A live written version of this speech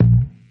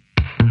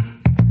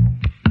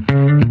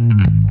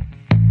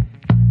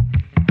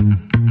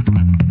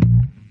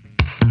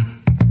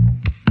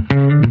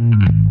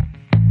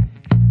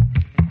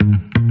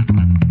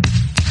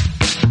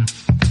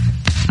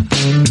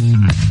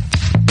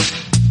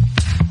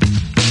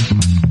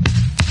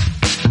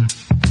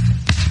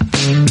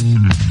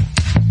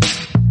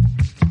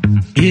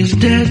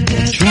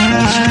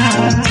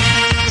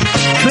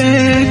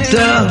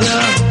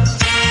Trifecta.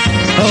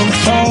 Oh.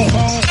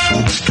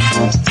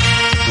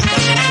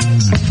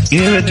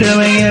 Give it to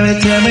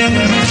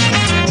me.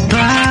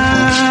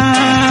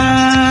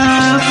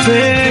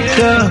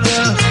 Trifecta.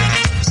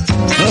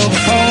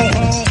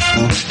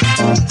 Oh.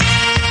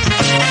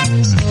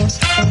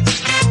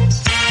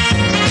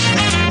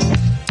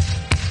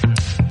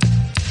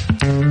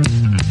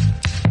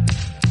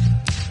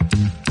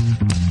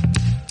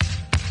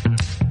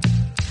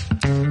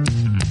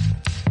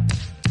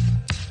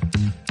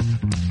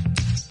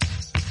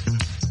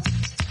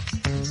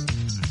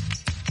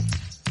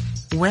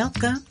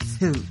 Welcome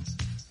to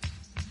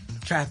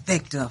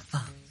Trifecta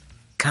Fun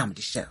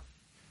Comedy Show.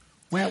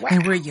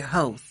 And we're your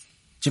hosts,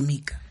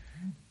 Jamaica,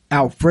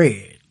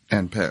 Alfred,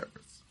 and Paris.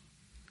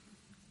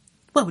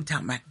 What we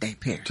talking about today,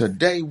 Paris?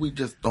 Today we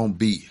just don't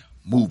be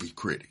movie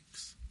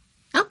critics.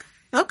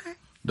 Okay.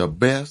 The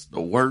best,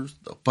 the worst,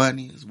 the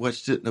funniest, what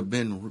shouldn't have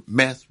been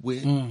messed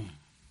with.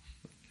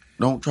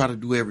 Don't try to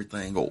do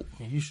everything over.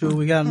 You sure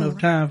we got enough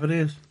time for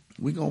this?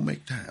 We gonna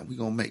make time.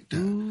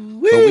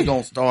 Ooh-wee. So we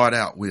gonna start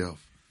out with,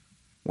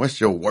 what's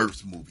your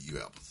worst movie you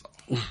ever saw?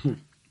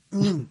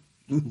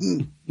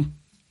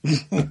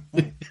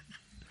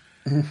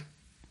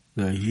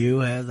 The Hue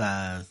Has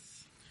Eyes.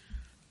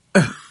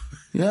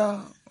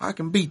 Yeah, I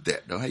can beat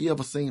that though. Have you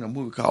ever seen a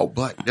movie called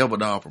Black Devil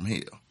Doll from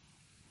Hell?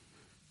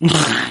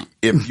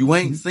 If you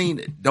ain't seen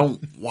it, don't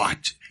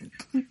watch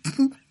it.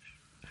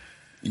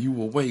 You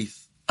will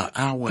waste an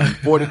hour and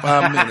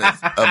 45 minutes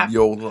of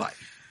your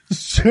life.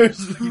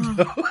 Seriously,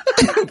 though.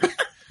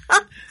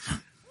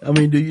 I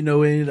mean, do you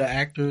know any of the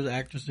actors,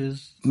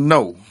 actresses?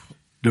 No.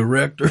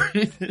 Director?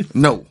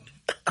 No.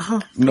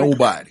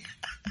 Nobody.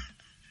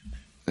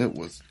 It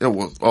was,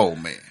 oh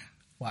man.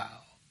 Wow.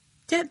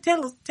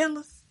 Tell us a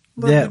little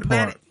That bit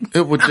about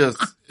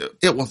part.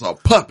 It was a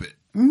puppet.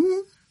 Mm-hmm.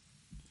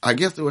 I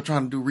guess they were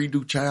trying to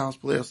redo Child's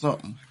Play or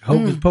something.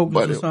 Hocus Pocus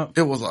But or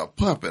something? it was a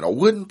puppet, a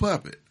wooden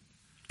puppet.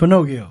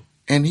 Pinocchio.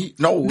 And it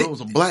was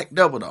a black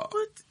devil doll.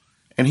 What?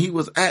 And he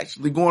was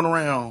actually going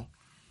around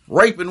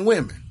raping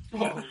women.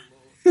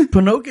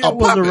 Pinocchio A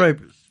was a puppet.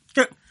 rapist.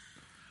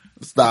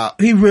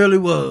 Stop. He really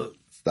was.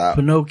 Stop.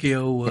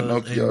 Pinocchio was a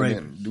Pinocchio rapist.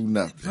 didn't do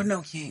nothing.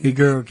 Pinocchio. The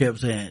girl kept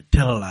saying,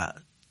 tell a lie.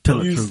 Tell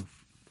the truth.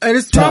 And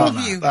it's Tell wrong a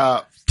with you.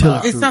 Stop. Tell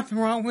Stop. the Is truth. something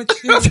wrong with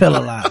you? Tell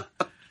a lie.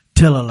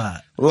 Tell a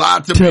lie. Lie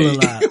to Tell me. a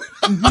lie.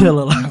 Tell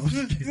a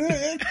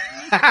lie.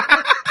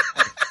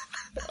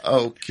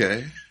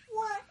 Okay.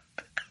 What?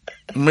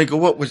 Mika,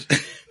 what was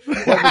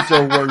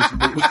your worst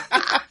movie?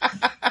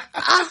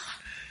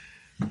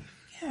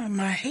 Yeah,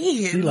 my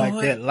head. She like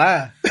Lord. that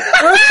lie.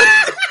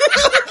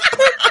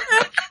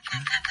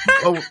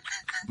 Oh,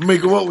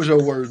 Mika, what was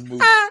your worst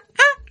movie?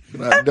 I'm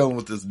not done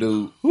with this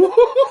dude.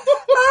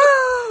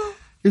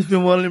 It's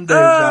been one of them days,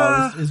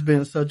 y'all. It's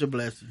been such a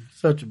blessing.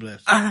 Such a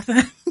blessing.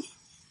 I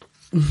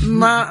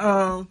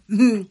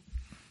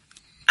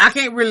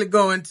can't really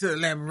go into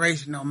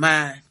elaboration on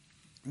my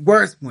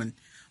worst one,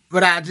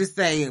 but I'll just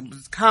say it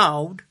was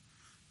called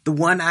The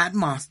One-Eyed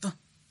Monster.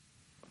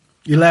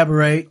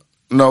 Elaborate.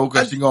 No,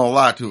 because she's going to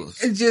lie to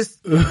us. It's just,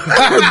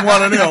 It's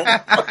one of them.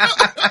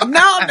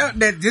 no,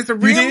 that's just a You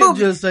real didn't movie.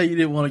 just say you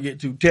didn't want to get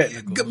too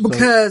technical. so-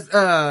 Because,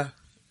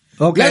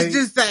 okay. let's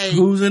just say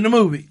who's in the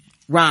movie?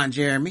 Ron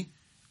Jeremy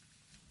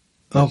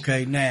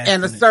Okay, nasty.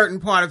 and a certain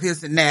part of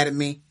his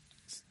anatomy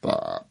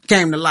Stop.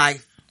 came to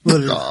life. What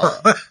is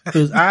Stop.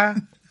 his eye?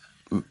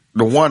 The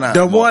one-eyed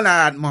The monster.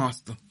 One-Eyed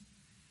Monster.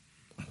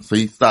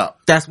 See, stop.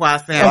 That's why I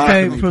say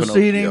Okay, me,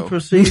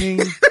 proceeding.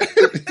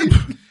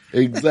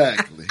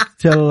 Exactly.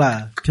 Tell a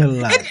lie. Tell a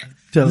lie.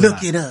 Tell a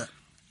look lie. it up.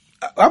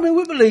 I mean,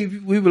 we believe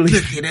you. Look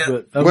it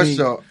up. But, I What's mean,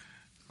 y'all's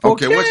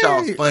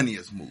okay.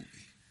 funniest movie?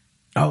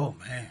 Oh,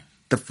 man.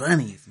 The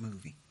funniest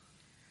movie.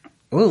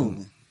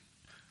 Ooh.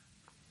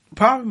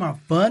 Probably my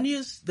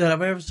funniest that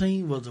I've ever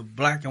seen was a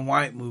black and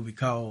white movie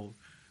called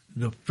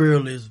The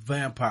Fearless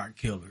Vampire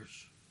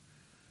Killers.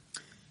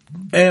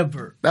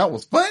 Ever. That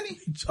was funny?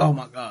 Oh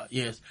my God,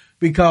 yes.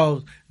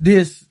 Because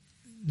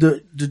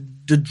the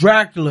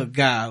Dracula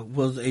guy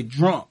was a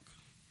drunk.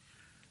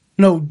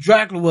 No,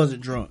 Dracula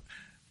wasn't drunk.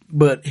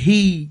 But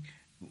he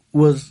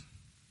was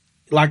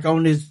like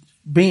on this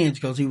binge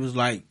because he was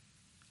like,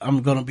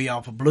 I'm going to be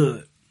off of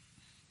blood.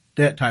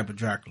 That type of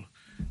Dracula.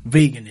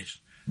 Veganish.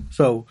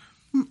 So,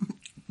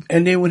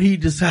 and then when he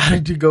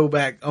decided to go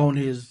back on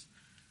his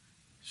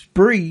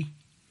spree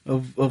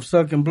of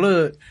sucking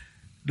blood,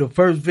 the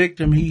first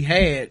victim he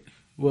had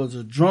was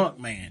a drunk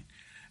man.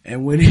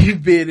 And when he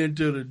bit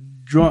into the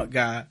drunk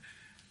guy,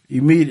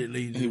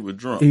 immediately He was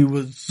drunk. He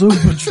was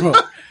super drunk.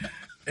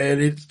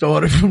 And it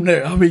started from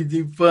there. I mean,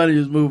 the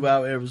funniest movie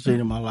I've ever seen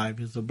in my life.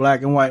 It's a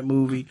black and white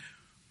movie,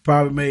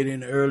 probably made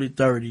in the early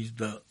 30s.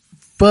 The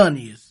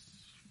funniest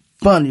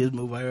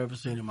movie I've ever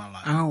seen in my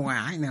life. Oh,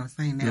 wow. I ain't never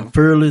seen that The one.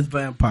 Fearless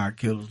Vampire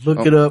Killers.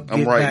 Look it up. I'm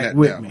Get writing back that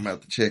with down. me. I'm going to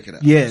have to check it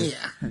out. Yes.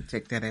 Yeah, I'll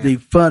check that out. The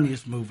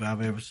funniest movie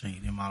I've ever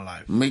seen in my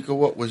life. Mika,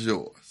 what was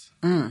yours?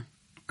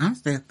 I'm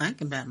still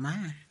thinking about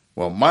mine.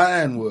 Well,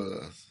 mine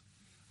was,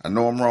 I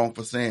know I'm wrong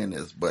for saying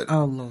this, but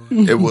Oh, Lord.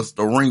 it was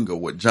The Ringer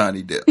with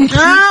Johnny Depp.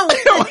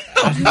 Oh,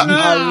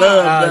 I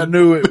love I that.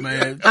 knew it,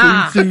 man.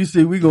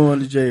 CC, we going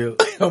to jail.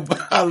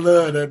 I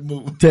love that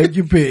movie. Take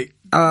your pick.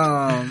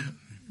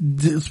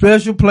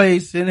 Special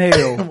place in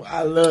hell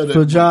I love that for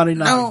movie. Johnny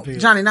No, Knoxville.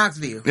 Johnny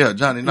Knoxville. Yeah,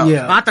 Johnny Knoxville.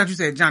 Yeah. Oh, I thought you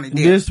said Johnny Depp.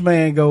 This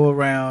man go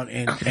around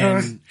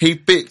and He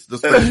fixed the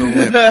Special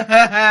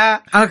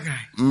Olympics. Okay.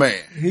 Man,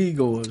 he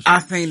goes, I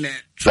seen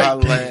that. I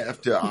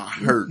laughed till I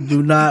hurt.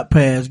 do not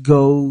pass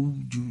go,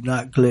 do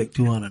not collect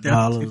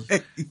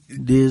 $200.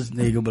 This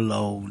nigga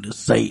belong to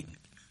Satan.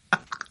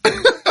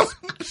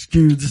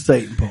 Excuse the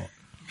Satan part.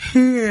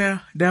 Yeah,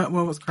 that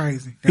one was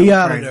crazy. That He was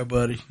out crazy. of there,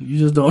 buddy. You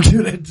just don't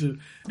do that too.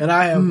 And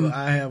I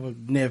have a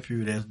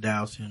nephew that's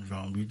Down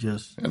syndrome. You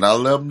just And I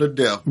love him to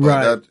death. But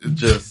Right. that is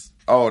just,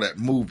 that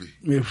movie.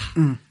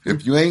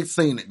 If you ain't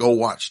seen it, go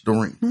watch The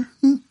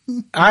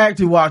Ring. I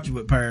actually watched it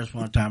with parents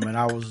one time, and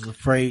I was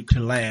afraid to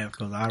laugh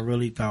because I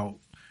really thought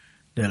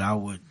that I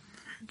would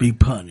be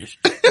punished.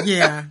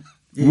 Yeah.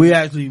 We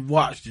actually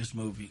watched this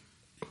movie.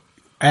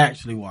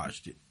 Actually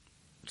watched it.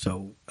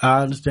 So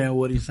I understand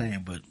what he's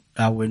saying, but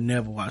I would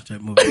never watch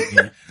that movie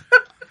again.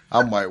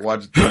 I might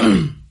watch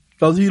it.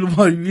 Because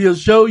he'll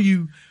show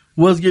you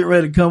what's getting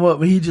ready to come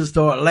up, and he just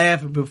start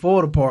laughing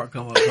before the part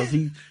come up because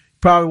he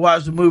probably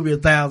watched the movie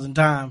 1,000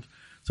 times.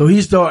 So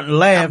he's starting to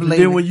laugh, and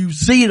then when you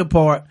see the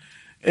part,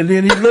 and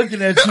then he's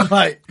looking at you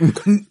like,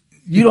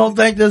 you don't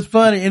think that's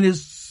funny, and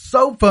it's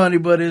so funny,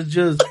 but it's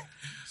just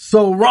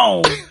so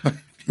wrong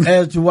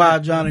as to why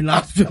Johnny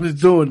Knoxville is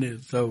doing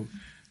this. So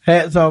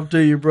hats off to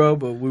you, bro,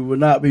 but we will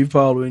not be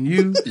following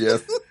you.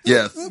 Yes.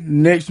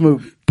 Next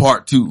movie.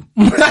 Part 2.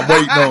 I'm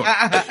waiting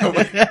on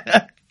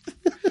it.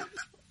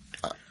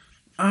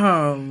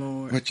 Oh,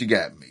 Lord. What you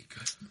got,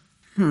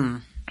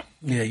 Mika?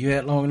 Yeah, you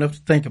had long enough to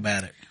think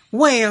about it.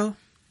 Well,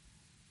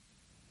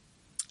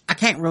 I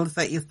can't really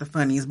say it's the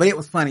funniest, but it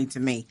was funny to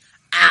me.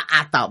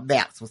 I thought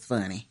Baps was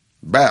funny.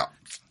 About.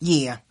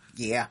 Yeah.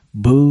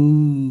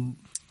 Boo.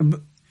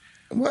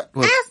 What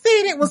was I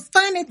said it was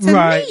funny to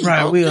Right.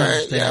 me. We Yeah,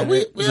 understand.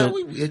 we that.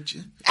 with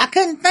you. I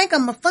couldn't think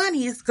of my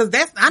funniest because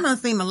I done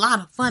seen a lot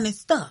of funny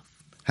stuff.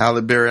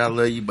 Halle Berry, I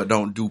love you, but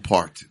don't do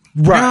Part 2.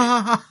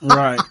 Right.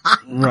 Right.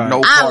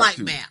 No I Part like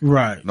 2. Baps.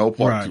 Right. No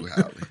Part right. 2,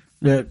 Halle.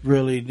 That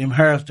really, them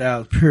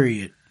hairstyles,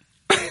 period.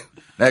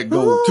 That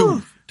gold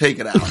tooth, take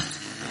it out.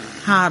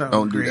 I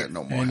Don't do that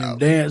no more, And them Halle.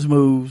 dance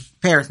moves.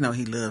 Paris know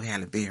he loved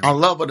Halle Berry. I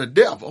love her to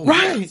death. Oh,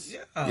 Right.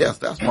 Yes.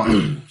 Yes,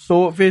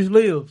 Swordfish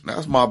lives.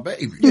 that's my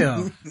baby.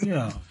 Yeah.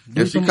 Do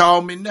If she some-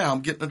 called me now,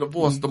 I'm getting a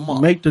divorce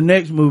tomorrow. Make the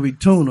next movie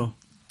Tuna.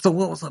 So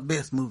what was her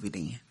best movie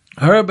then?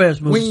 Her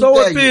best movie, We ain't there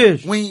yet.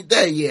 Swordfish. We ain't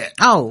there yet.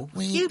 Oh,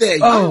 We ain't you- there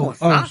yet.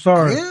 Oh,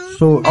 sorry. Yeah.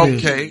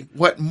 Swordfish. Okay,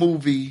 what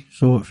movie?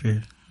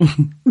 Swordfish.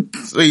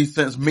 See,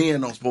 since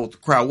men don't supposed to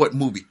cry, what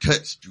movie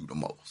touched you the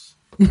most?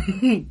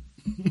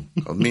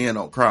 Because men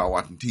don't cry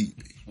watching TV.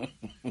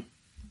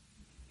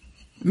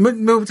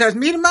 Movie touched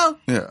me the most?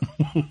 Yeah.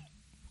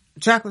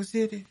 Chocolate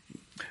City.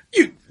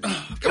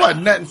 Come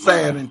on, nothing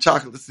sad in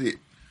Chocolate City.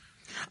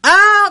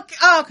 Oh,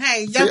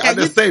 okay. See, I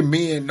just say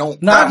men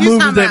don't Not cry. you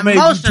movies talking that about made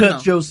you emotional.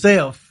 touch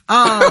yourself.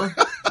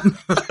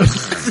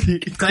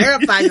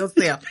 Clarify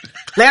yourself.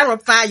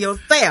 Clarify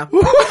yourself.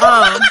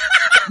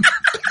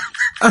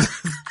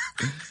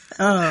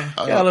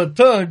 Got a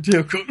tongue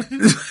tickle.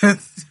 See,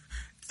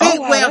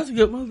 Wow, well, that's a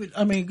good movie.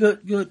 I mean,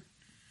 good.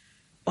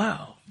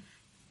 Wow.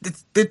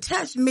 the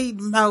touch me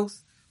the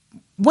most,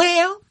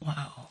 well,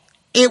 Wow.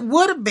 it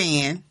would have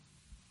been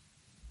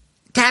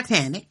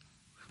Titanic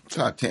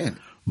Titanic.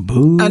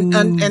 Boo.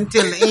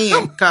 until the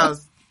end,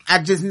 because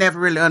I just never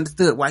really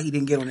understood why he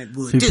didn't get on that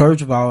wood. See,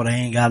 first of all, they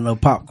ain't got no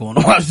popcorn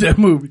to watch that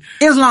movie.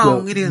 It's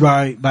long. So, It is.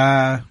 Right,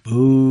 bye.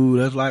 Boo.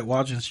 That's like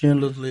watching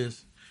Schindler's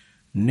List.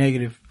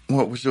 Negative.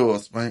 What was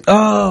yours, man?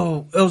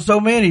 Oh, so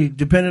many,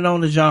 depending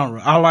on the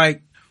genre. I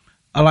like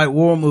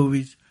war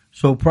movies,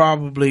 so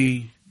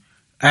probably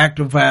Act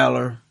of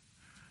Valor,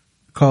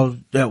 because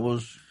that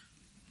was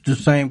the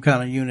same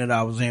kind of unit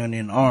I was in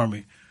the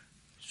Army.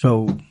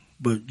 So,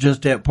 but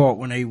just that part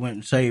when they went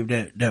and saved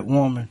that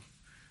woman,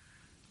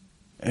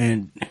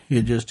 and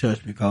it just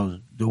touched me because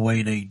the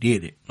way they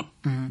did it,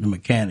 the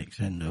mechanics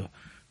and the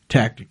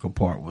tactical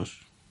part was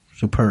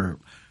superb.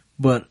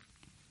 But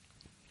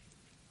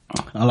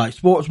I like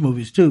sports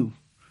movies too.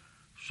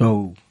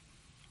 So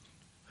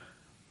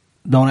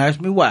don't ask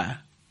me why,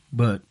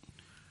 but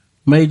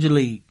Major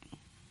League.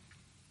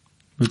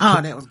 With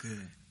Oh, that was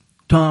good.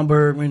 Tom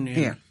Bergman and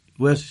Yeah.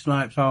 Wesley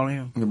Snipes, all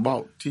them. It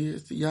brought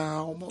tears to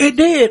y'all almost. It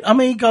did. I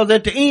mean, because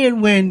at the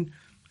end when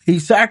he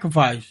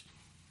sacrificed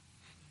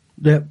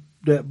that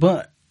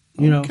bunt,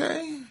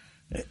 Okay.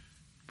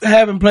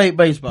 having played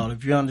baseball,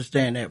 if you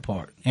understand that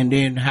part, and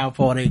then how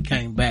far they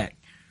came back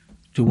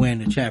to win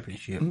the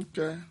championship.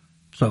 Okay.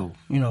 So,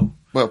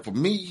 But for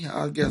me,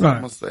 I guess Right. I'm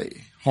going to say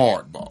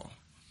hardball.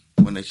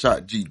 When they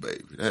shot G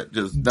Baby. That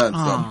just done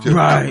something to me.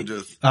 right. That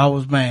was just, I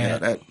was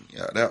mad.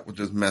 that was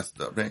just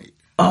messed up. They,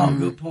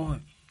 Good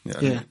point.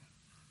 Yeah.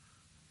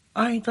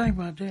 I ain't think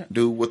about that.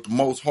 Dude with the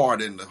most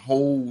heart in the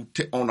whole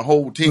on the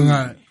whole team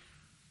Right.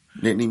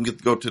 didn't even get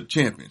to go to the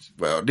championship.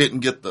 Well, didn't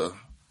get the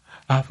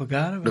I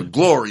forgot about it.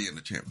 glory in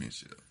the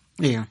championship.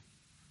 Yeah.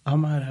 I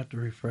might have to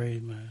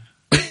rephrase, man.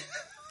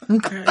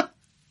 Okay.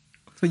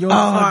 So you're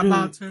a dude.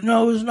 boxer?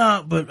 No, it's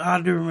not, but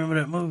I do remember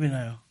that movie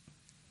now.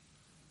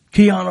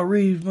 Keanu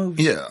Reeves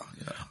movie. Yeah.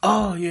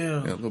 Oh,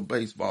 yeah. Yeah, little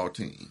baseball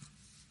team.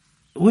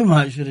 We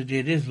might should have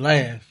did this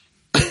last.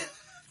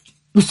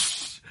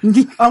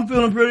 I'm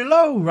feeling pretty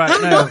low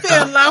right now. Don't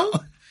feel low.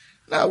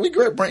 Now we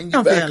great bringing you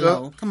Don't back feel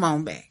up. low. Come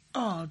on back.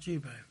 Oh, gee,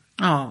 baby.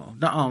 Oh,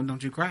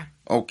 don't you cry.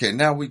 Okay,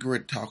 now we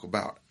great talk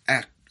about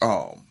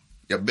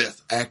your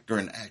best actor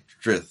and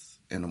actress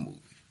in a movie.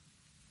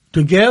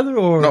 Together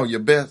or? No, your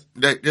best.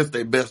 Just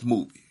their best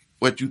movie.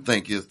 What you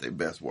think is their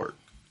best work?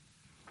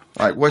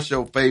 Like, what's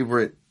your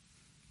favorite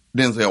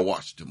Denzel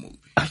Washington movie?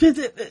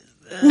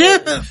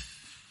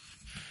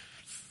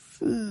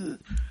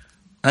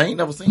 I ain't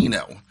never seen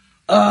that one.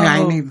 I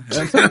ain't even.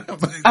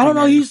 I don't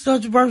know. He's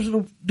such a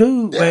versatile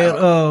dude, Yeah.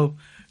 man.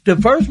 The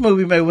first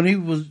movie made when he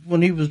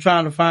was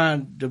trying to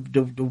find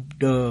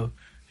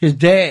his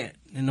dad,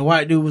 and the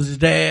white dude was his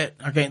dad.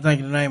 I can't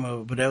think of the name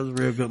of it, but that was a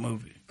real good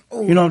movie.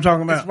 Ooh, you know what I'm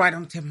talking about? It's right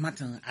on the tip of my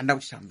tongue. I know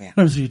what you're talking about.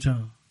 Let me see your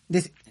tongue.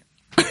 This.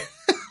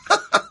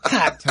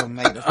 God,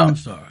 tomato. I'm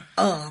sorry.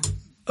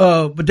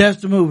 But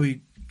that's the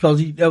movie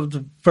because that was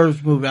the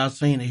first movie I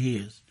seen of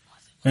his,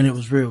 and it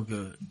was real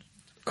good.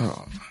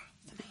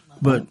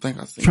 But think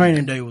I seen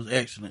Training Day was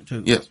excellent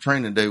too. Yes,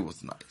 Training Day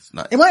was nice.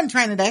 It wasn't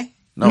Training Day.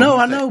 No,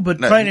 I know, but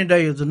Training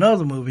Day is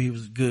another movie he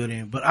was good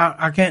in. But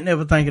I can't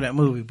never think of that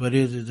movie. But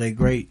it is a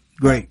great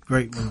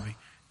movie.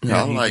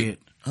 Yeah,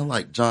 I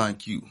like John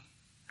Q.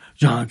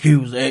 John Q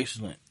was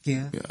excellent.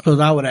 Yeah. Because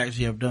I would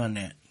actually have done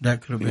that.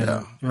 That could have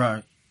been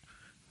right.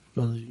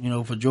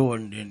 Because, for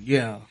Jordan,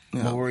 then,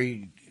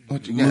 Maury,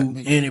 What you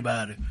got?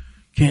 anybody,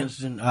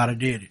 Kenson, I'd have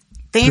did it.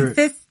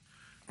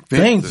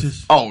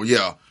 Fences. Oh,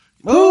 yeah.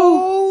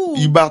 Ooh.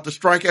 You about to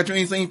strike out, you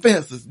ain't seen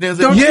Fences. Don't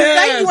you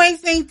say you ain't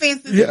seen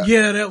Fences.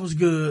 Yeah, that was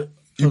good.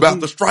 You about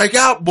to strike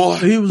out, boy.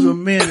 He was a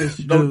menace,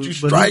 dude. Don't you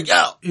strike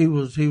out. He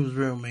was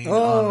real mean.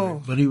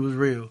 Oh. But he was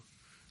real.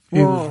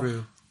 He was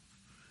real.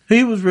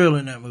 He was real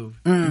in that movie.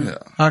 Yeah.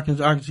 I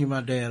can see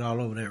my dad all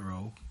over that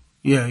role.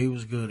 Yeah, he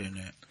was good in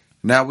that.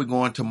 Now we're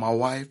going to my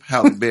wife,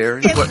 Halle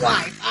Berry. His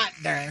wife, hot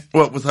darn.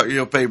 What was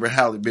your favorite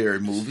Halle Berry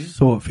movie?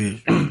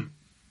 Swordfish. I'm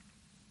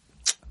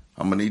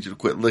gonna need you to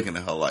quit looking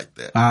at her like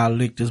that. I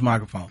licked this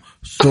microphone.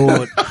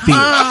 Swordfish.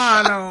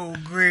 Oh, no,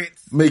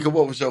 grits. Mika,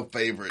 what was your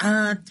favorite?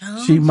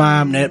 She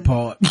mimed that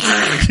part.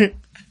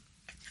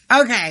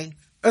 Okay,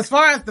 as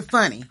far as the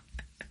funny,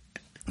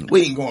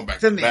 We ain't going back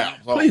to me.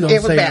 that. Please don't it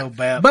was say bad. no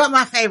bad. But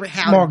my favorite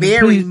Halle Marcus,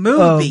 Berry please,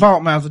 movie.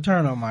 Vault Master,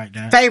 turn on mic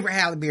down. Favorite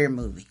Halle Berry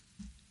movie.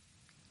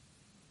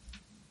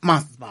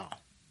 Monsters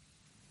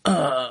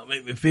Ball.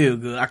 Make me feel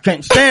good. I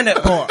can't stand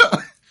that part.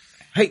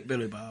 Hate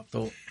Billy Bob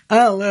Thorpe.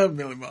 I love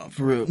Billy Bob.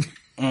 For real.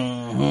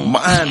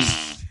 Mine,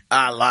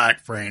 I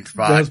like French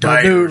fries. That's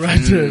my dude right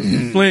there.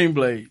 Flame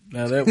Blade.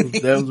 Now that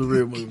was a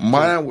real movie.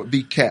 Mine would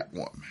be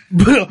Catwoman.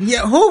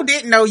 Yeah, who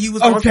didn't know you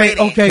was gonna say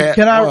that? Okay.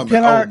 Can I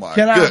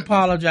goodness.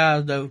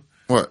 apologize though?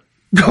 What?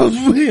 Because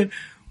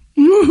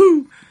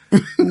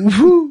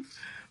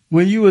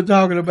when you were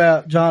talking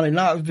about Johnny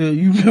Knoxville,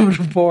 you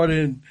remember the part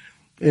in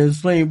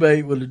Sling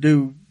Blade where the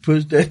dude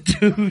pushed that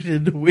dude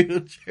in the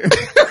wheelchair.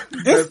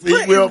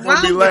 See, we're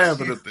supposed to be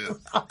laughing at this.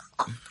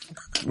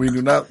 We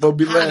do not supposed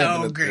to be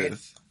laughing at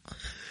this.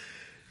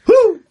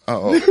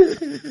 Uh-oh.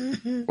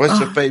 What's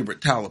your favorite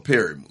Tyler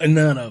Perry movie?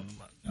 None of them.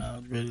 I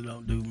really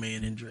don't do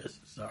men in dresses.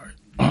 Sorry.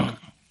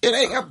 It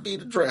ain't got to be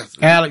the dress.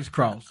 Alex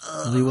Cross.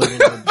 He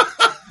wasn't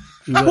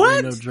in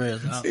no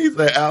dress. He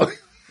said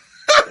Alex.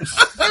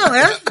 Oh,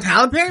 that's a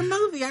Tyler Perry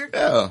movie.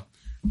 Yeah.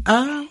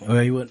 Well,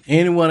 he wasn't.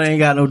 Anyone that ain't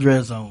got no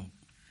dress on.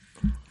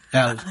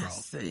 Alex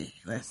Cross.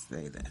 Let's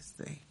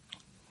see.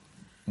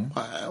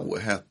 Mine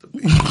would have to be.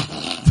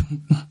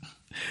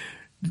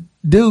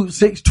 Dude,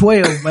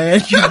 6'12",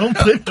 man. You don't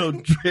put no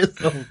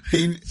dress on.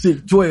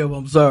 6'12",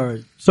 I'm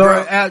sorry.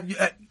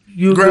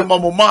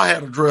 Grandmama Ma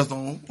had a dress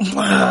on.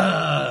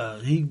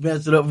 He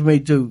messed it up for me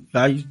too.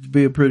 I used to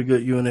be a pretty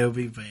good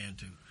UNLV fan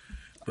too.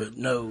 But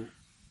no.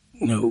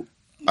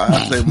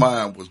 I'd say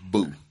mine was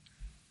Boo.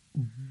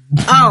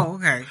 Oh,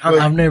 okay.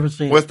 I've never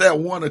seen Was that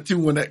one or two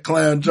when that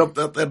clown jumped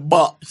out that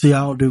box? See,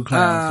 I don't do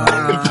clowns, so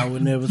I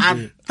would never see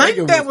it. I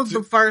think that was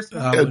the first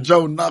one. And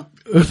Joe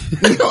knocked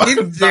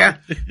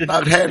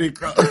Hattie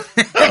across.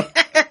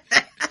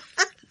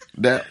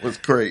 That was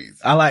crazy.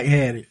 I like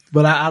Hattie,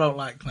 but I don't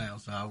like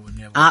clowns, so I would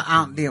never.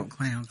 I don't deal with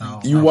clowns.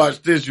 You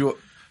watch this,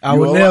 I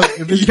would never.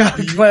 If it's got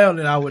a clown,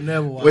 then I would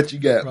never watch. What you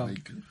got,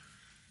 Mika?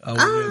 I would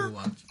never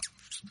watch it.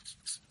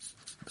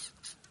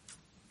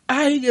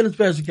 How you get a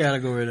special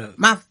category though?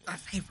 My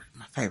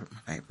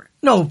favorite.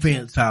 No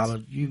offense,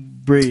 Tyler. You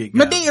brilliant.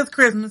 Medea's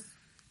Christmas.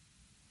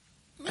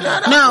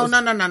 No.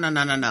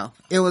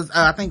 It was,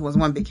 I think it was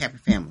One Big Happy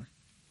Family.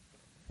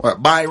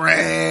 What,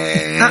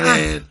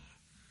 Byron?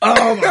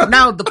 Oh,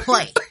 no, the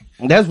play.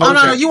 That's worse.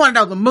 No, you want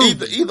to know the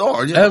movie. Either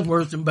or, yeah. That's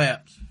worse than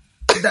Baps.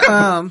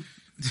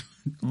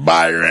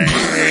 Byron.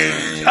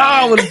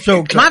 I would have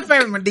choked My up.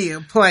 favorite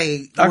Medea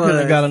play I couldn't have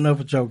was got enough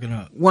of choking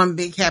up. One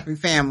Big Happy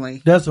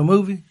Family. That's a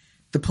movie?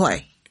 The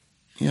play.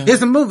 Yeah.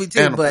 It's a movie too,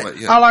 And a but play,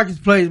 yeah. I like his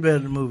plays better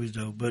than the movies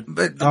though. But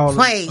the all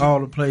play, all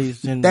the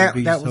plays tend to that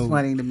be was so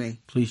funny to me.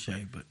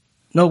 cliche. But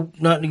no,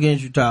 nothing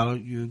against you, Tyler.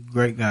 You're a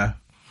great guy.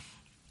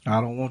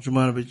 I don't want your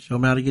money, but show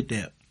me how to get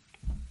that.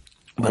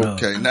 But,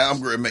 Okay, now I'm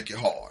going to make it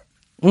hard.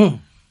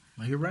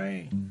 Make it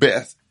rain.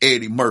 Best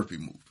Eddie Murphy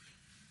movie.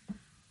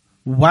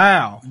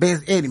 Wow.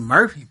 Best Eddie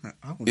Murphy.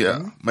 Oh,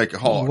 Yeah, make it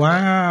hard.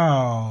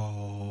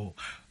 Wow.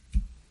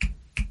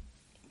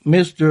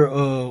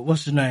 Mr.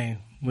 What's his name?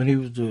 When he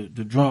was the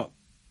drunk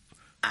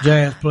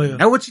jazz player.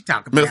 Know what you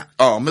talking about?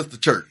 Mr.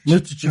 Church.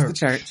 Mr. Church. Mr.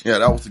 Church. Yeah,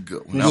 that was a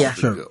good one. That Yeah. was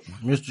a good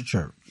one. Mr.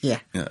 Church. Yeah.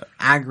 Yeah.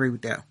 I agree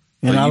with that.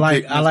 And So I you like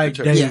picked Mr. Dave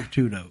Church. Yeah.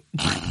 too though.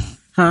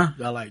 Huh?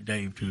 I like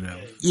Dave too though.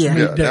 Yeah.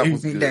 Yeah, that Dave-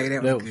 was good. That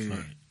That was was good.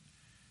 funny.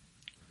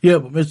 Yeah,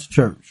 but Mr.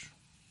 Church.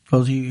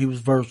 Because he was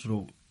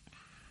versatile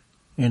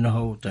in the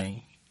whole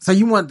thing. So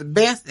you want the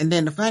best and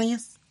then the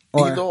funniest?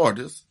 Or Either or,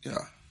 just, yeah.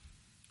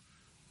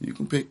 You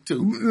can pick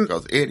two.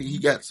 Because Eddie, he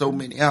got so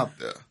many out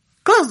there.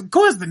 of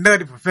course the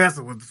Nutty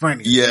Professor was the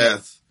funniest. Oh.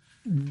 Yes.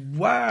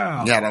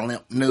 Wow. Got a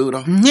limp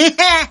noodle.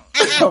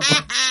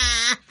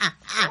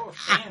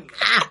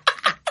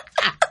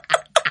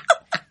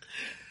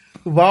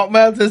 Vault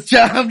Mouth has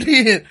chimed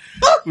in.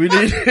 We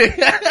need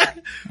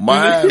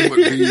Mine would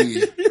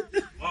be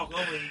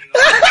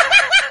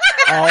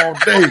all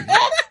day.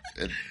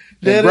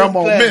 And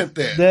Grandma meant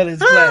that. That is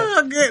classic.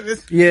 Oh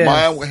goodness. Yeah.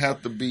 Mine would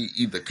have to be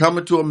either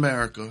Coming to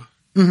America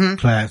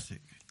Classic.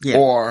 Yeah.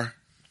 or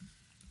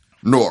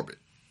Norbit.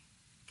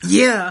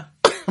 Yeah.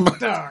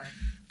 Darn.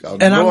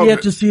 And I'm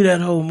yet to see that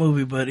whole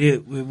movie, but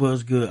it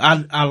was good.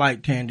 I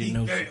like Tandy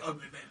Newsom.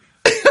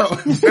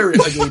 Very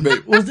ugly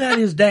baby. Was that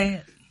his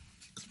dad?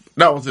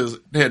 That was his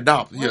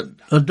adopted. Yeah.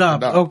 Adopted.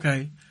 Adopted.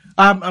 Okay.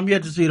 I'm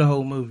yet to see the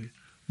whole movie,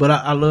 but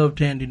I love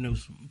Tandy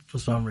Newsom for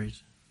some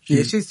reason.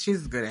 Yeah,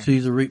 she's good at it.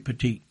 She's a Reek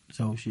Petite,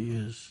 so she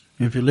is.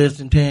 If you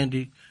listen,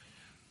 Tandy,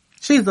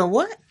 She's a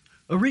what?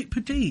 a Reek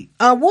Petite.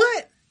 A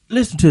what?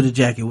 Listen to the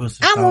Jackie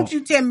Wilson I song. want you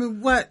to tell me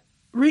what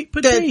Reek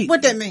Petite.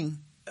 what that mean.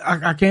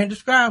 I can't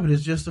describe it.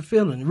 It's just a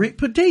feeling. Reek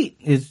Petite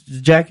is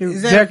Jackie.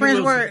 Is that Jackie a French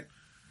Wilson. word?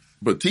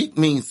 Petite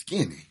means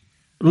skinny.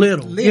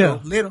 Little. Yeah.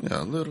 Little.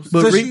 Yeah, little.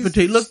 But So Reek she's-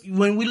 Petite, look,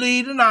 when we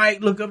leave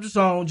tonight, look up the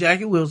song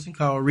Jackie Wilson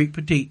called Reek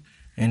Petite,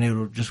 and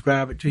it'll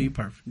describe it to you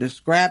perfect.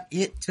 Describe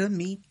it to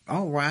me.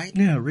 All right.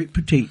 Yeah, Reek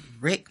Petite.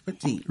 Rick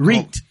Petite.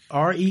 Reeked.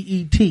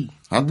 R-E-E-T.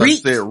 I thought you Reek.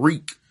 said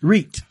reek.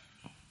 Reeked.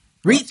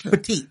 Reach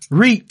Petite.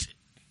 Reeked.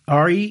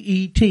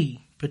 R-E-E-T.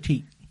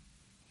 Petite.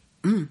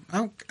 Okay.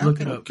 Look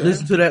it up.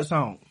 Listen to that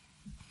song.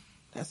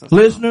 That's a song.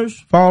 Listeners,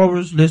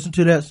 followers, listen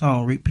to that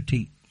song, Reek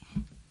Petite.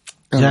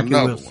 And Jackie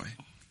another Wilson. one.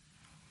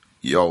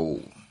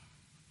 Yo,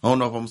 I don't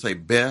know if I'm going to say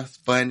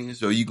best,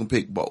 funniest, or you can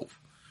pick both.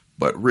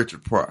 But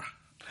Richard Pryor.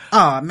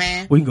 Oh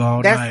man. We can go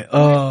all That's- night.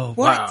 Oh,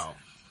 What? wow.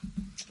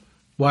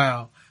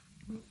 Wow.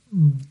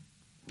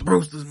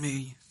 Brewster's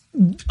Millions.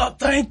 Oh,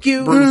 thank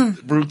you.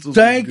 Bruce was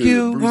Thank good.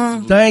 you. Bruce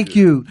was Thank good.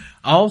 you.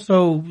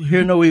 Also,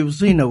 hear no evil,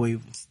 see no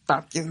evil.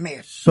 Stop your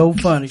mess. So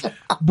funny.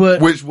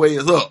 But Which way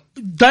is up?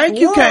 thank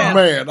you, Whoa. Cam.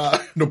 Man,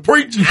 the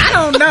preacher. I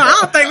don't know. I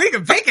don't think we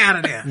can pick out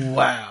of there.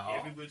 Wow.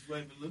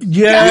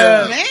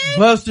 Yeah. Yeah, man.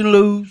 Bustin'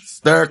 Loose.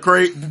 Stir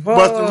crazy.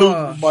 Bustin' Loose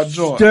was my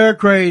joint. Stir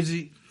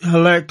Crazy.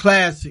 Hilarious.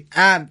 Classic.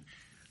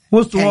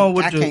 What's the Can't- one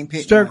with I the can't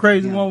pick Stir one,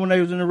 Crazy yeah. one when they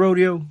was in the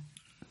rodeo?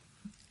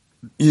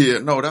 Yeah,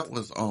 no, that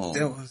was That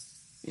was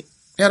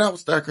that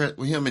was Stir Crazy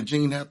with him and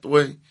Gene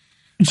Hathaway.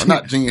 Or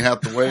not Gene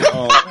Hathaway.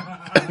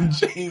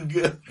 Gene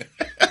Goodman.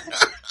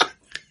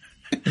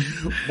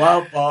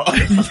 My fault.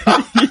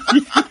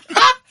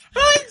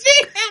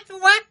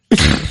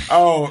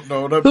 Oh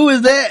no, that Who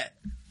is that?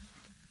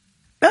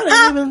 That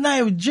ain't even his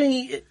name.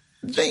 Gene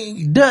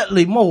Gene.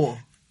 Dudley Moore.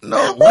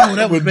 No, Oh,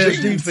 that was with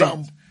best Gene defense.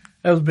 something.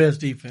 That was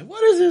best defense.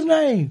 What is his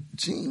name?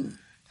 Gene.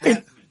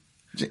 There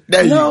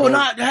you No, go.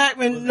 not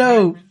Hackman.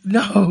 No.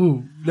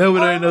 That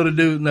would ain't know the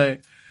dude's name.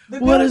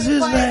 What is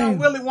his name?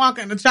 Willy Wonka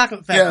and the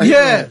Chocolate Factory.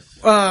 Yeah.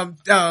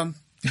 Yes.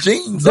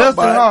 Gene. Dustin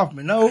somebody.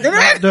 Hoffman. No, not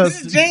It's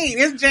Dustin. Gene.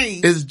 It's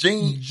Gene. It's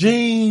Gene.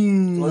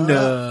 Gene.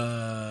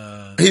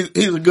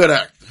 He's a good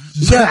actor.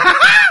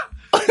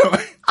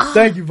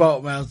 Thank you,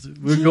 Vault Master.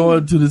 We're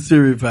going to the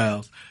Siri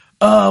files.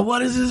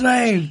 What is his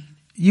name?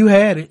 You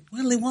had it.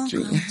 Willy Wonka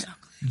and the Chocolate.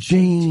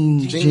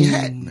 Gene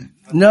Hackman.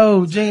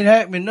 No, Gene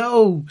Hackman.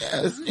 No.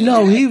 Yes,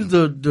 No, he was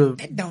the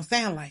That don't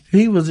sound like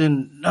he was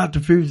in not the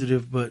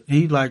fugitive, but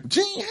he like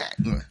Gene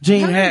Hackman.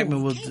 Gene No,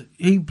 Hackman was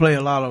he played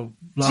a lot of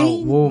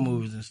Gene- war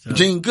movies and stuff.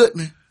 Gene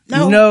Goodman.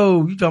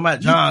 No, you talking about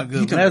John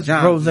Goodman. talking That's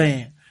John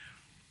Roseanne.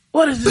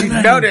 What is his you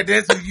name? know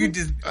that's what you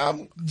just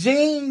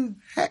Gene.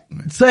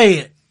 Hackman. Say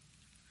it.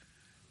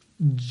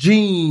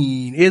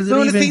 Gene. Is it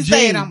Soon as even he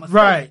say it, Gene? I'ma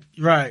say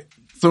Right.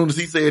 Soon as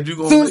he said you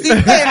Soon gonna as he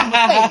say said, I'm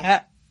gonna say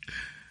it.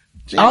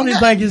 Gene I don't even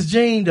Hackman. think it's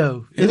Gene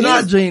though. It's It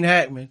not is. Gene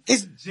Hackman.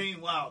 It's Gene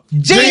Wilder.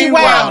 Gene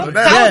Wilder.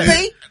 That's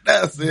Yes. it.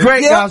 That's it.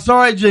 Great Yeah. guy.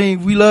 Sorry,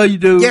 Gene. We love you,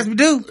 dude. Yes, we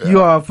do.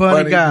 You are a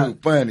funny guy.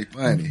 Dude, funny.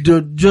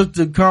 Just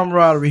the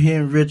camaraderie he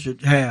and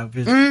Richard have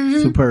is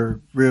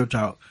superb. Real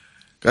talk.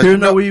 'Cause Hear you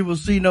know- no evil,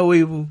 see no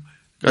evil.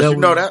 Cause you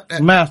know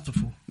that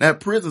masterful. That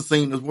prison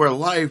scene is where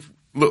life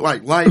looked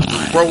like life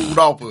was rolled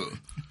off of.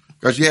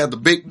 Cause you had the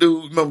big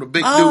dude, remember the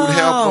big dude helping?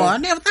 Oh, I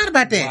never thought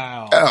about that.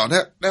 Wow.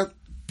 Yeah, that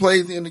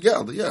plays in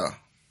together, yeah.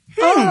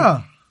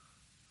 Yeah.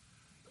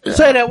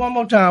 Say that one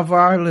more time for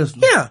our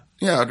listeners. Yeah.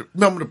 Yeah,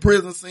 remember the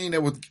prison scene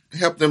that would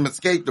help them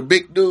escape the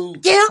big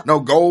dude? Yeah. No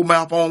gold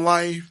mouth on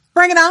life.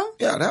 Bring it on.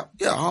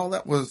 Yeah, all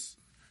that was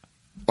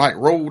like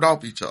rolled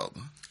off each other.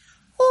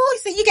 Oh,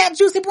 he said you got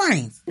juicy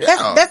brains.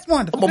 Yeah. That's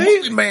wonderful. I'm a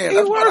movie man. He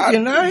That's working, what I do,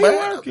 he man.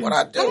 working. That's what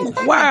I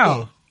do.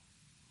 Wow.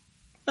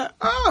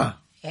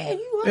 Yeah,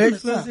 you wonderful.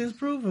 Excellence is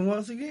proven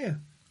once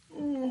again.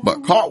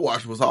 But Car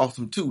Wash was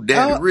awesome too.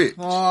 Daddy Rich.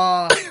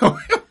 I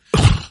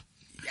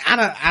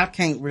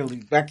can't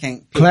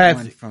pick Classic.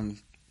 one from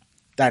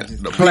that.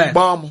 Just The Classic. Big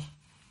Bomber.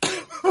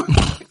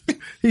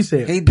 He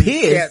said, he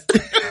pissed.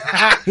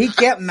 He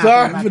kept knocking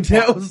sorry, him out but the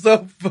that park. was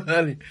so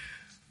funny.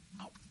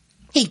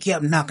 He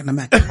kept knocking him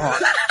out the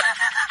park.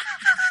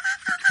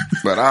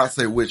 But I'll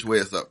say which way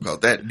it's up because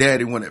that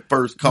daddy when it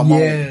first come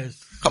Yes.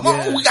 on. Come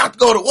on, we got to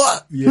go to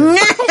what?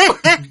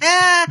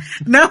 Yes.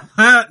 No,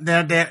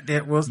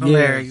 that was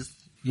hilarious.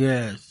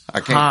 Yes. I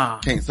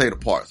can't say the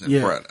parts in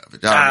Yeah. front of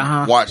it.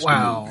 Y'all watch the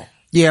Wow. movie.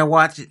 Yeah,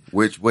 watch it.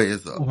 Which way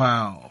is up?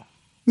 Wow.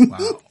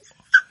 Wow.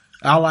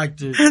 I like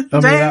to,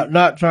 I'm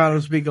not trying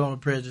to speak on the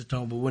President's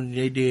tone, but when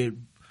they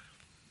did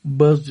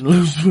Busting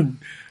Loose when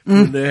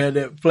they had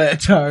that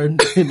flat tire in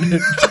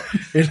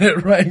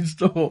that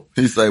rainstorm.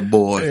 He say,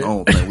 boys, I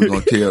don't think we're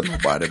going to tell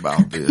nobody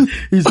about this.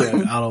 He said,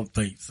 I don't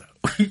think so.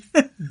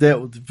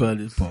 That was the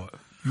funniest part.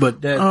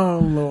 But that, Oh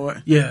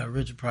Lord. yeah,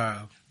 Richard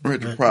Pryor.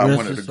 Richard Pryor,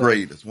 one of the so,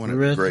 greatest. One of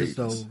the greatest.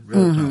 So,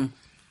 real talk.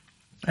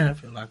 And I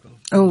feel like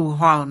Oh,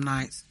 Harlem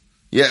Nights.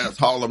 Yes,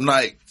 Harlem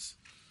Nights.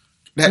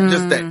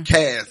 Just that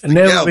cast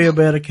never together. be a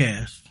better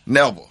cast.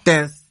 Never.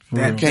 That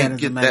Can't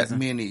is get amazing. that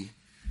many.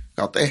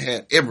 Cause they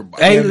had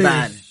everybody.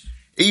 A-list.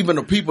 Even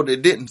the people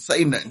that didn't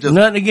say nothing. Just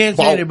Nothing against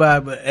fought.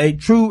 anybody, but a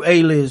true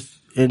A-list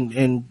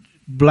in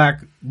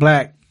black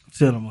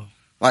cinema.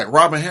 Like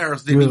Robin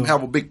Harris didn't even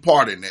have a big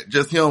part in that.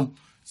 Just him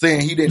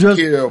saying he didn't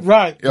care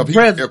if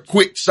he a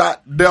quick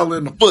shot Dell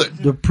in the foot.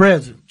 The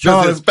president.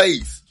 Just his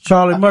face.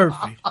 Charlie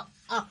Murphy.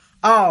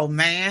 Oh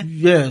man.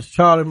 Yes,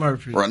 Charlie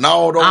Murphy.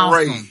 Ronaldo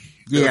Awesome. Ray.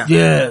 Yeah.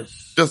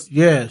 Yes. Just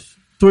yes.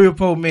 3 or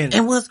 4 minutes.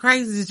 And what's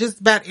crazy is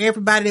just about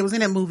everybody that was in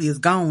that movie is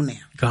gone now.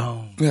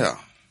 Gone. yeah.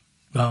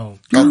 Gone.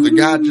 Cause the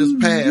guy just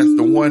passed,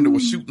 the one that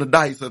was shooting the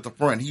dice at the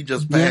front, he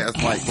just passed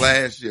like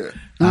last year.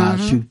 I'll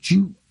shoot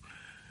you.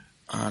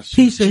 I shoot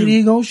He said you. he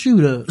ain't gonna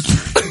shoot us.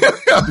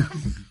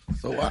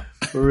 So I,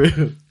 For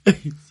real.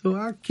 So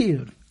I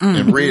killed him.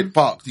 and Red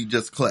Fox, he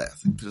just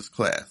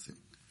classic.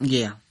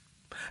 Yeah.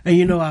 And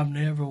you know, I've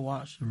never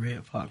watched the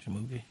Red Fox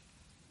movie.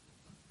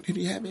 Did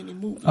he have any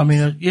movies? I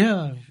mean,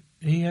 yeah,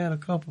 he had a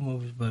couple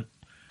movies, but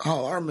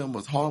All I remember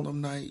was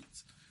Harlem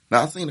Nights.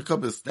 Now I seen a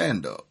couple of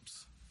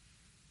stand-ups.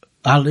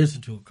 I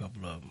listened to a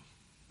couple of them.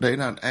 They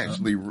done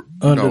actually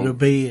Under the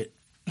bed.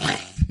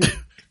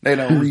 They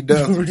done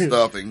redone some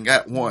stuff and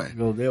got one.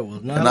 Because that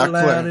was not And I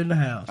allowed clap. in the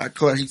house. I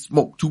declare he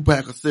smoked 2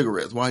 packs of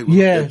cigarettes while he was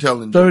Yeah, there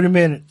telling 30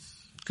 minutes.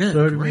 Good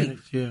 30 grief.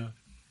 minutes, yeah.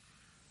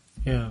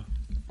 Yeah.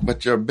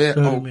 But your bet,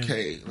 30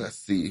 okay. minutes. Let's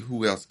see.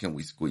 Who else can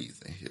we squeeze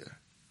in here?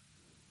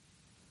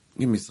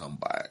 Give me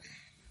somebody.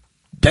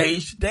 Dave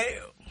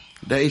Chappelle.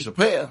 Dave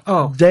Chappelle.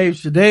 Oh. Dave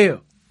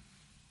Chappelle.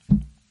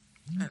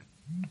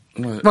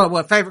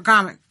 What favorite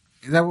comic?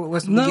 Is that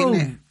what's we No.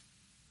 getting at?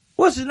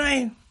 What's his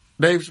name?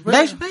 Dave Chappelle.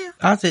 Dave Chappelle?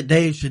 I said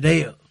Dave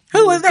Chappelle.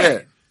 Who was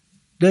that?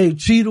 Dave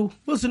Cheadle.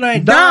 What's his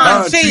name?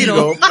 Don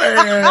Cheadle.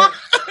 Man.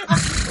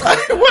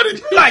 Like, what did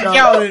you Like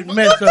y'all didn't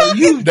mess up.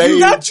 You Dave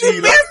Don't you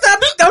Cheadle. mess up.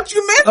 Don't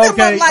you mess him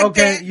okay, up like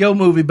okay. that. Your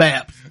movie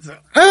Baps.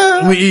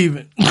 We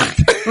even.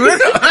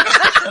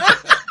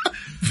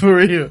 For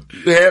real.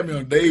 They had me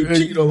on Dave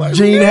Cheadle. Like,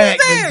 Gene Who is Hackman,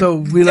 that? so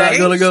we're not Dave?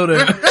 gonna go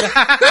there.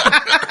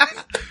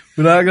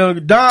 We're not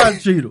gonna Don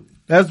Cheadle.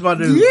 That's my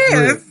dude. Yes.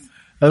 For real.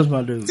 That's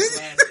my dude.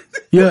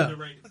 Yeah.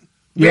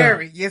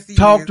 Very. Yes, he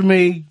Talk is. to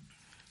me.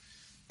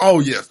 oh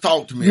yes,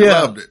 talk to me. Yeah.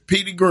 I loved it.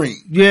 Petey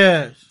Green.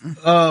 Yes.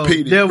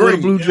 Petey Devil with a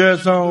Green. blue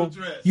dress on.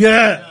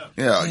 Yeah.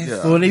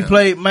 Yeah. When he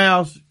played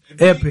Mouse,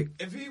 epic.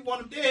 If he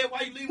want him dead,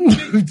 why you leave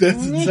him?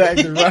 That's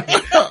exactly right.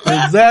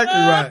 Exactly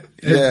right.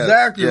 Yes,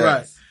 Exactly yes.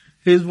 right.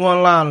 His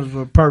one-liners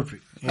were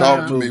perfect.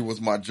 Talk to me was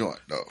my joint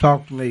though.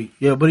 Talk to me.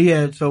 Yeah, but he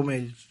had so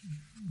many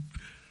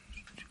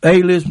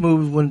A-list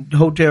movies when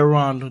Hotel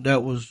Rwanda,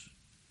 that was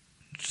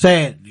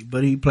sadly,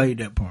 but he played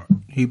that part.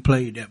 He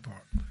played that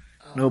part.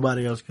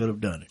 Nobody else could have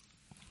done it.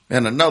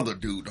 And another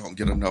dude don't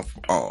get enough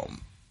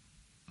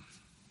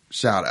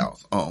shout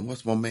outs.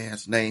 What's my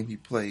man's name? He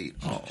played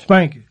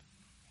Spanky.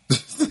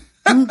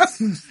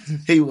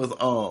 he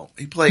was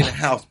he played in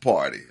House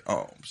Party.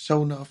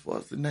 Show enough,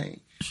 what's the name?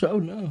 So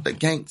no. The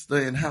gangster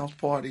in House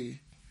Party.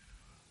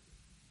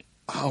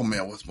 Oh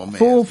man, what's my man's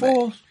Full name?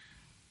 Force?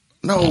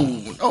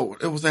 No,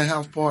 it was in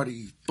House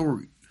Party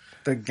 3.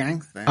 The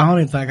gangster. I don't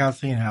even think I've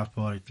seen House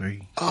Party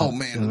 3. Oh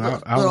man, I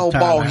that was old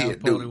tired of bald House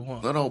head Party dude.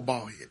 1. That old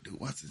bald head dude.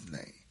 What's his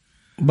name?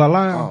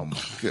 Bilal. Oh my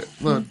god,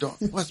 little dark.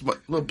 What's my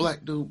little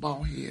black dude,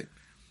 bald head?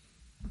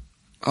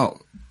 Oh,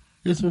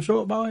 There's some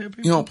short ball head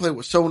people. you don't play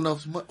with Show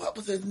Enough. What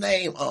was his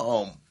name?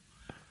 What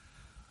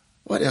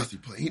else he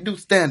play? He do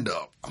stand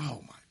up.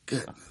 Oh my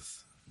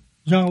goodness.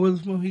 John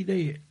Witherspoon, he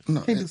dead.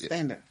 No, He do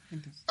stand up.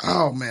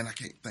 oh man, I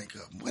can't think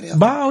of him. What else?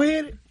 Bald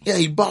headed? Yeah,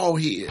 he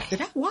bald head.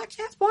 Did I watch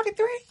That's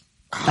 43?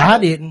 I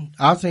didn't.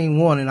 I seen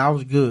one and I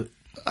was good.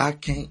 I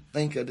can't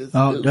think of this.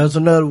 Oh, dude. that's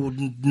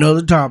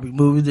another topic.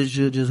 Movie that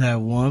should just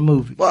have one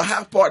movie. Well,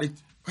 House Party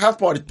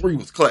 3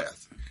 was classic.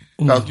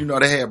 Because, you know,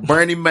 they had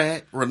Bernie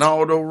Mac,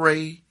 Ronaldo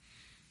Ray.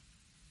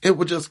 It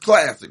was just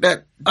classic.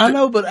 I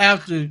know, but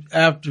after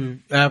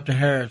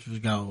Harris was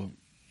gone,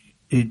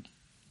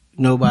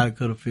 nobody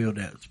could have filled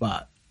that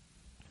spot.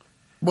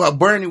 Well,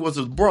 Bernie was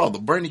his brother.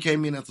 Bernie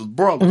came in as his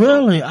brother.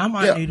 Really? I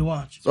might need to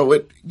watch it. So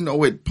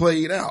it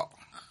played out.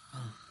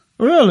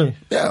 Really?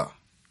 Yeah.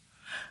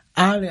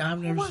 I've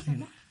never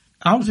seen it.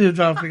 I'm still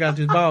trying to figure out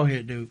this bald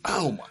head dude.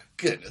 Oh my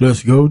goodness.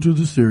 Let's go to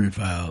the Siri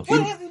files.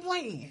 What is he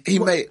playing? He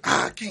made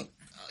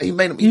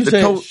him eat You the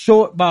said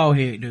short bald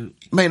head dude.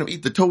 made him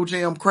eat the toe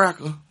jam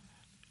cracker.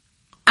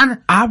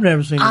 I've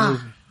never seen the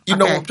movie. You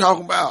know Okay. what I'm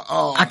talking about?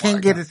 Oh, I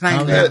can't get his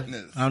name.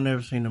 goodness. I've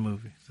never seen the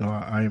movie, so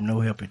I am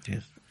no help at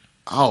this.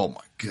 Oh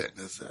my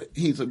goodness.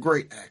 He's a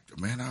great actor,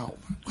 man. Oh,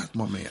 what's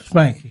my man?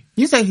 Spanky.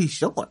 You say he's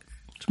short.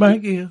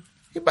 Spanky, yeah.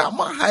 He about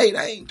my height.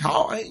 I ain't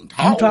tall. You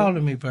taller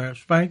than me,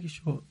 perhaps. Spanky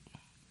short.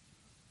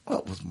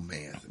 What was my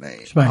man's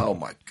name? Spanky. Oh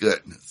my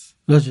goodness.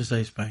 Let's just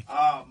say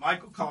Spanky.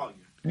 Michael Collier.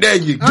 There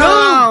you go.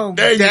 Oh,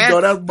 there you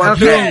go. That's my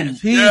okay.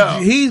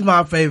 dude. He's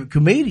my favorite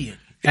comedian,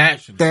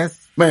 actually.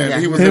 Man, yeah.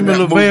 he was Him in and that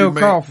Lavelle movie,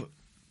 man. Crawford.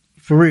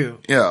 For real.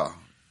 Yeah.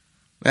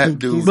 That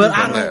dude. But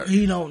was hilarious.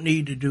 he don't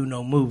need to do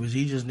no movies.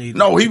 He just needs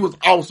No, he was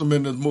awesome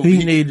in this movie.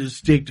 he needed to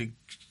stick to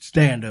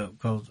stand up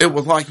because It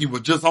was like he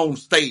was just on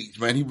stage,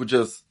 man. He was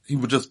just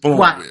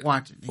flowing with it.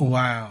 Watch it.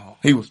 wow.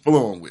 He was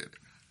flowing with it.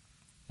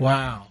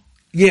 Wow.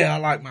 Yeah, I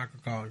like Michael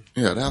Collier.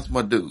 Yeah, that's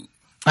my dude.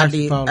 I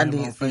did- follow I him did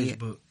on see it.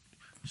 Facebook.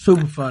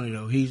 Super funny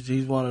though.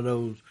 He's one of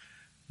those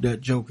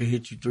that joker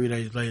hit you 3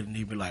 days later and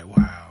he be like,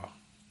 wow.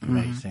 It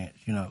makes sense,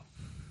 you know.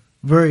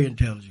 Very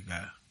intelligent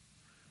guy.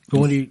 But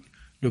when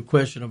the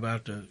question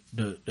about the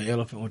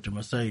elephant with the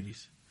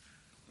Mercedes.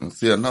 And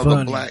see another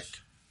Funny.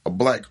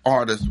 black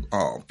artist,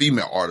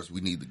 female artist we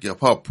need to give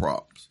her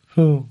props.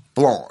 Who?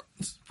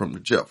 Florence from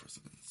the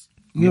Jeffersons.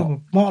 Give her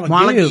Marla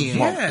Marla Gibbs. Gibbs.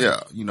 Yeah. Yeah,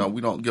 you know,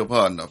 we don't give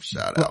her enough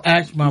shout Well, out.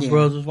 actually, my Yeah.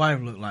 brother's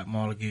wife looked like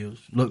Marla Gibbs.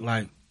 Looked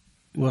like,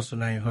 what's her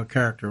name? Her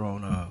character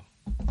on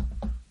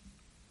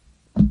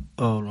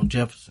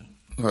Jefferson.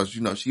 Because,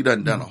 you know, she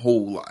done a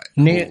whole lot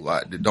Ned.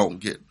 that don't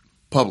get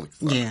public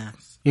service. Yeah.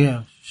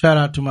 Yeah. Shout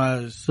out to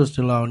my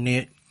sister-in-law,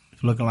 Ned,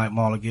 looking like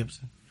Marla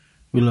Gibson.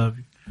 We love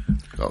you.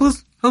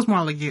 Who's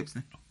Marla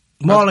Gibson?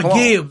 Marla Clark.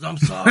 Gibbs, I'm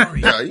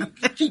sorry. Yeah, you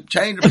keep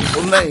changing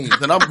people's names,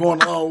 and I'm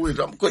going along with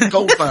you. I'm quitting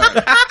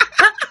co-signing.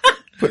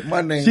 Put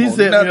my name She on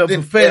set me up for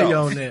nothing failure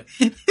else. on that.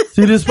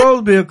 See, there's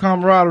supposed to be a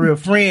camaraderie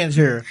of friends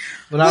here,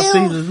 but I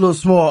see this little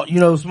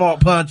small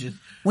punches.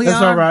 We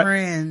That's are all right.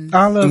 friends.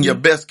 I love And your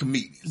you. best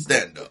comedian,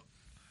 stand up.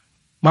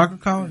 Michael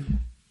Collier.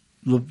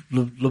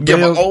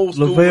 Give an old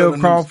school Lavelle and a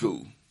new Crawford.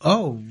 school.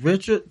 Oh,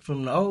 Richard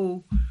from the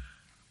old.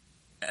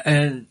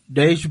 And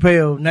Dave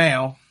Chappelle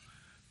now.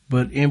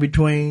 But in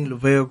between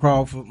Lavelle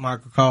Crawford,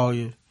 Michael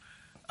Collier,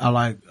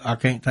 I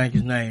can't think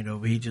his name though,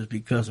 but he just be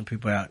cussing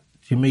people out.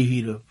 To me,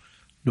 he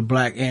the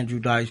black Andrew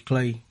Dice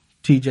Clay,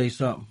 TJ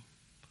something.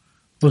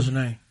 What's his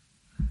name?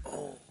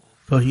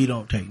 So he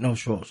don't take no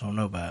shorts on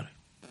nobody.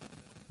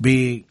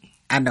 Big.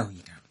 I know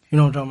you don't. You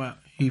know what I'm talking about?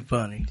 He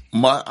funny.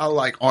 I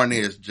like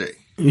Arnez J.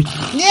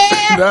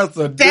 Yeah. That's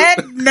a That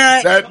dude.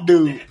 nut. That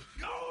dude.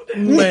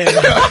 Man.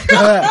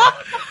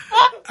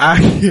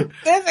 That's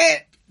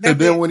it. And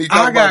then when he talk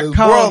I about got his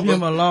called brother,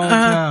 him a long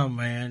time,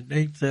 man.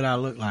 They said I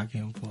look like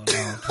him for a long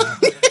time.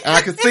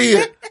 I can see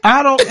it.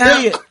 I don't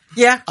see it.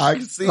 Yeah. I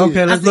can see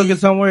Okay, it. let's look at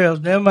somewhere else.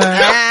 Never mind.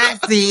 I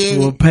see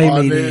Well, it.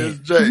 pay me then.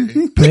 Arnez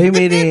J. Pay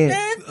me then.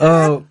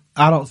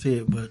 I don't see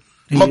it, but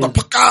he is.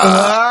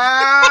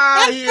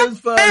 Motherfucker. He is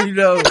funny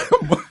though.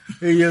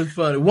 He is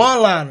funny.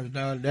 One-liners,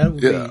 now that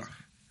would Yeah.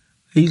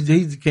 be. He's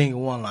the king of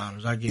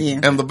one-liners. I get Yeah.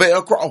 it. And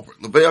Lavelle Crawford.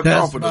 Lavelle That's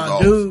Crawford is my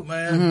awesome. dude,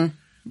 man.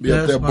 Be up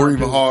That's there my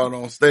breathing dude. hard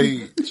on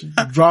stage.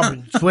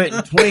 Dropping,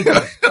 sweating,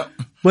 twinkling.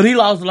 But he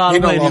lost a lot He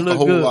of done weight. He lost a looked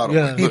whole good. lot of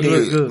Yeah, weight. he Look looked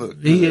good, good.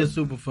 look He good. is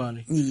super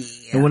funny. Yeah.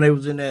 And when they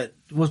was in that,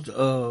 what's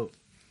the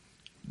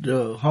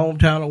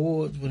hometown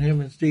awards with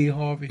him and Steve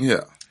Harvey?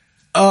 Yeah.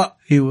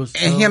 He was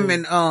And him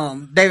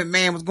and David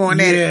Mann was going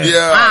at it.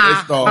 Yeah,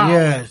 they started.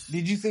 Yes.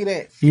 Did you see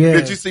that? Yeah.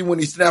 Did you see when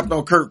he snapped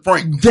on Kurt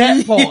Frank?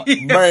 that part?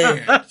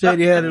 Man, Said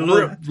he had a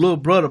little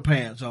brother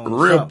pants on.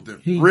 or ripped something.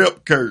 him.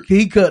 Ripped Kurt.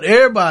 He cut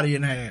everybody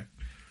in half.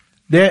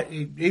 That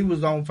he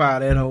was on fire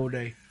that whole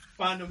day.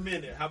 Find a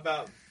minute. How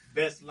about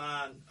best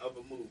line of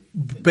a movie?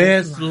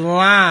 Best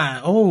line.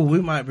 Oh, we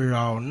might be here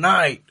all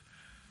night.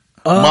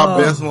 My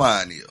best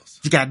line is,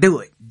 You gotta do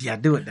it. You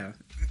gotta do it though.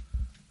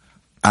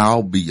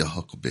 I'll be your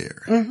huckleberry.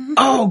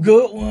 Oh,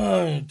 good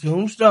one.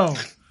 Tombstone.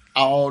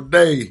 all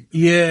day.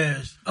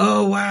 Yes.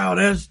 Oh, wow.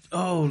 That's,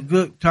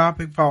 good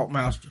topic, Fault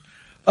Master.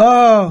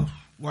 Oh,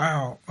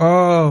 wow.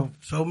 Oh,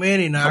 so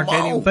many now. Come I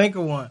can't on. even think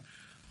of one.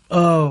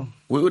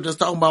 We were just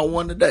talking about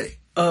one today.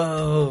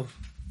 Oh,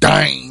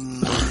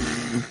 Dang.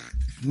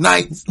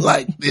 Nights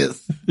like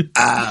this,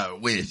 I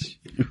wish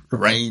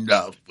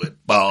raindrops would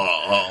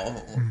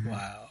fall.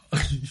 wow.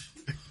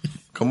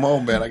 Come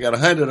on, man. I got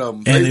 100 of them.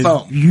 And Say if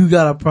something. you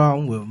got a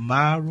problem with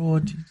my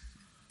royalties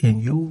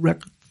and your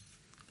records,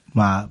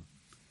 my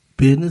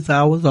business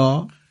hours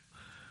are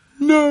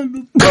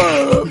none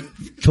above.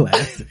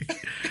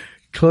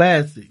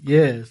 Classic,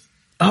 yes.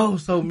 Oh,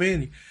 so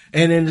many.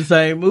 And in the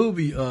same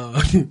movie,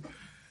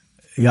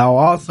 y'all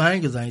all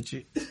singers, ain't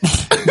you?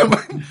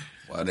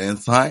 Well, then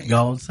sing.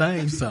 Y'all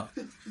sing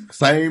something.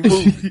 Same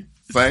movie.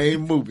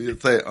 Same movie.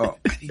 It say,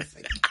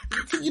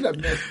 you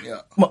done messed me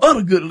up. My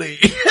other good leg.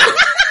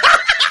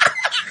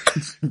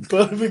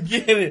 From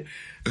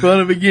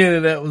the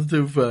beginning, that was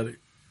too funny.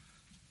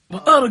 My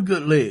other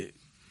good leg.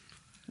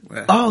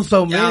 Well, Oh,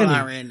 so Y'all many.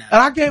 already know.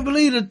 And I can't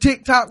believe the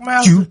TikTok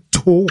mouse. You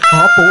told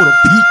Papa to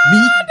beat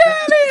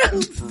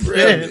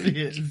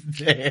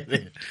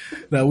me.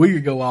 Now we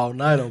could go all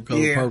night on Color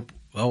Yeah. Purple.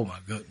 Oh my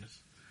goodness.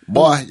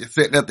 boy, you're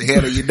sitting at the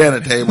head of your dinner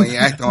table and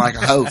you're acting like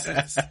a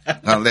hostess.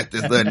 I'll let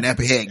this little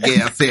nappy head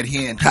gal sit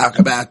here and talk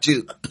about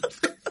you.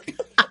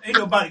 Ain't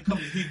nobody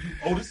coming to hear you,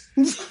 Otis.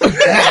 Y'all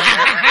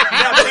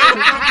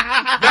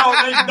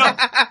ain't know.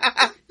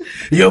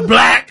 You're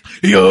black.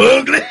 You're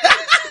ugly.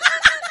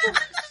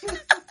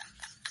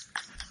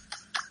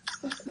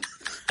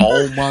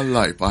 All my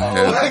life I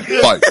had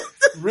to fight.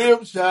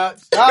 Rim shot.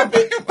 Stop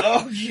it.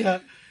 Oh yeah.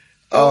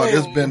 Oh,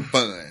 this been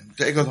fun.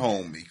 Take us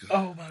home, Mika.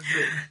 Oh my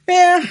goodness.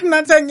 Yeah, I'm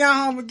not taking y'all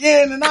home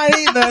again tonight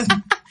either.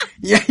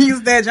 Yeah, you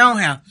stay at your own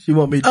house. She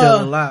want me to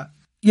tell a lie.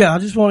 Yeah, I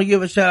just want to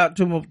give a shout out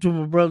to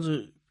my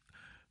brother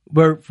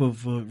Bert for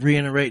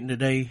reiterating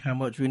today how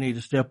much we need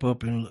to step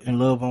up and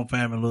love on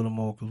family a little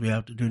more, because we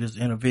have to do this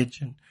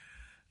intervention.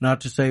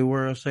 Not to say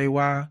where or say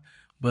why,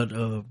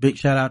 but big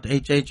shout out to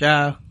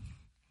HHI.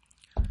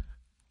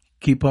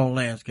 Keep on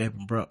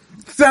landscaping, bro.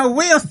 So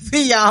we'll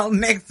see y'all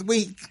next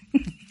week.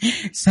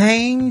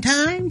 Same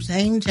time,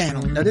 same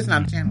channel. No, this is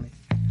not a channel.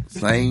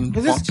 Same.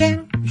 Is this a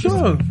channel?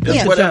 Sure. It's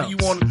Yeah. whatever you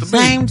want it to be.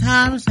 Same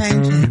time,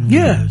 same channel.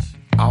 Yes.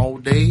 All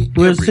day.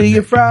 We'll every see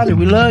you day. Friday.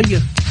 We love you.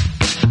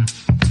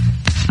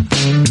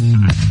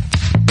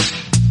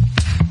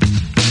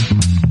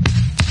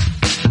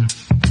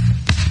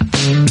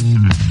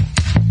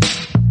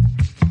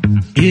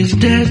 Is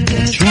that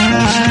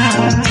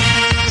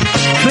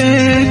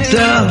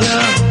trifecta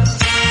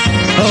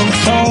of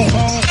phone?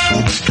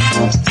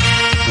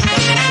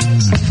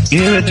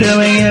 Give it to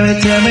me, give it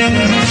to me.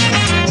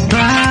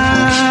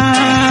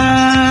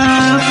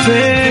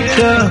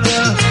 Trifecta.